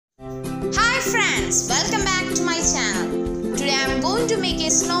friends, welcome back to my channel. Today I am going to make a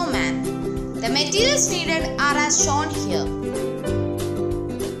snowman. The materials needed are as shown here.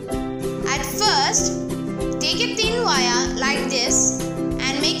 At first, take a thin wire like this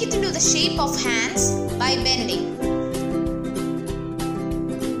and make it into the shape of hands by bending.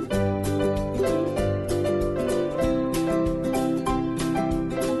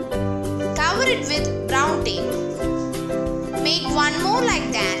 Cover it with brown tape. Make one more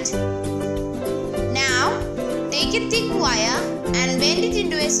like that. Now, take a thick wire and bend it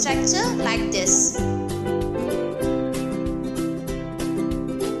into a structure like this.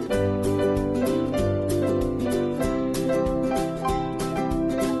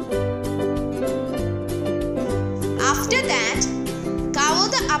 After that, cover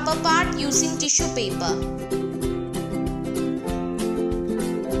the upper part using tissue paper.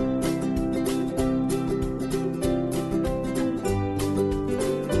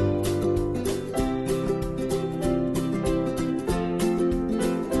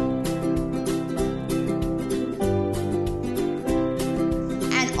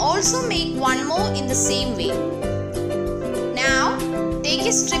 Also make one more in the same way. Now take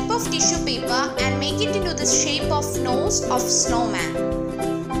a strip of tissue paper and make it into the shape of nose of snowman.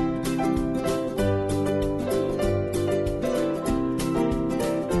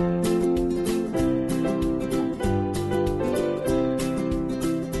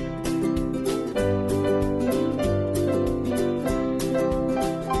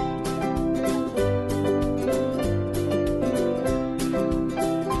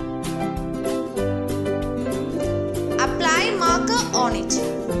 On it.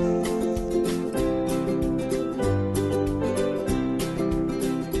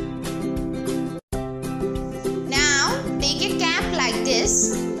 Now take a cap like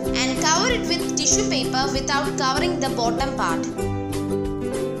this and cover it with tissue paper without covering the bottom part.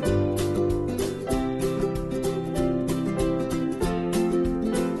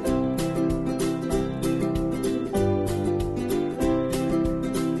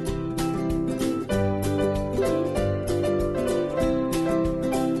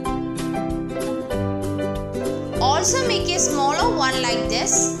 Also make a smaller one like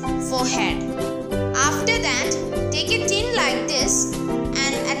this for head. After that, take a tin like this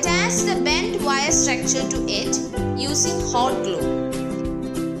and attach the bent wire structure to it using hot glue.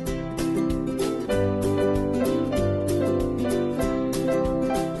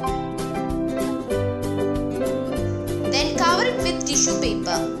 Then cover it with tissue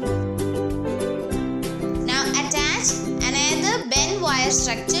paper. Now attach another bent wire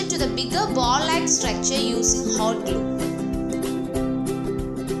structure to the bigger ball-like structure using hot glue.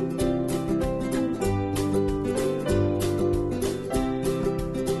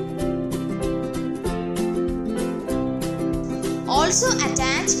 Also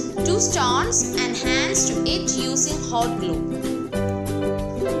attach two stones and hands to it using hot glue.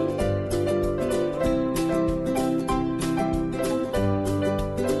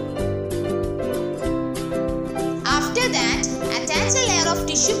 After that, attach a layer of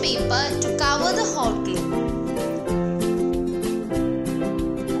tissue paper to cover the hot glue.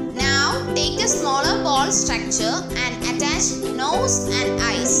 Now take a smaller ball structure and attach nose and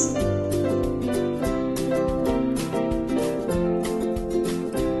eyes.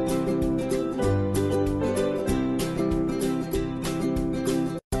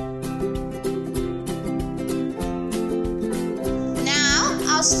 Now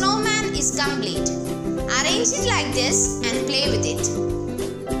our snowman is complete. Arrange it like this and play with it.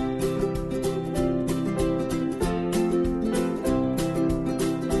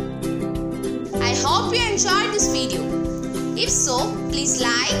 I hope you enjoyed this video. If so, please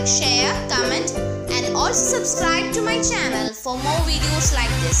like, share, comment and also subscribe to my channel for more videos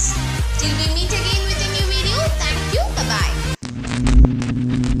like this. Till we meet again.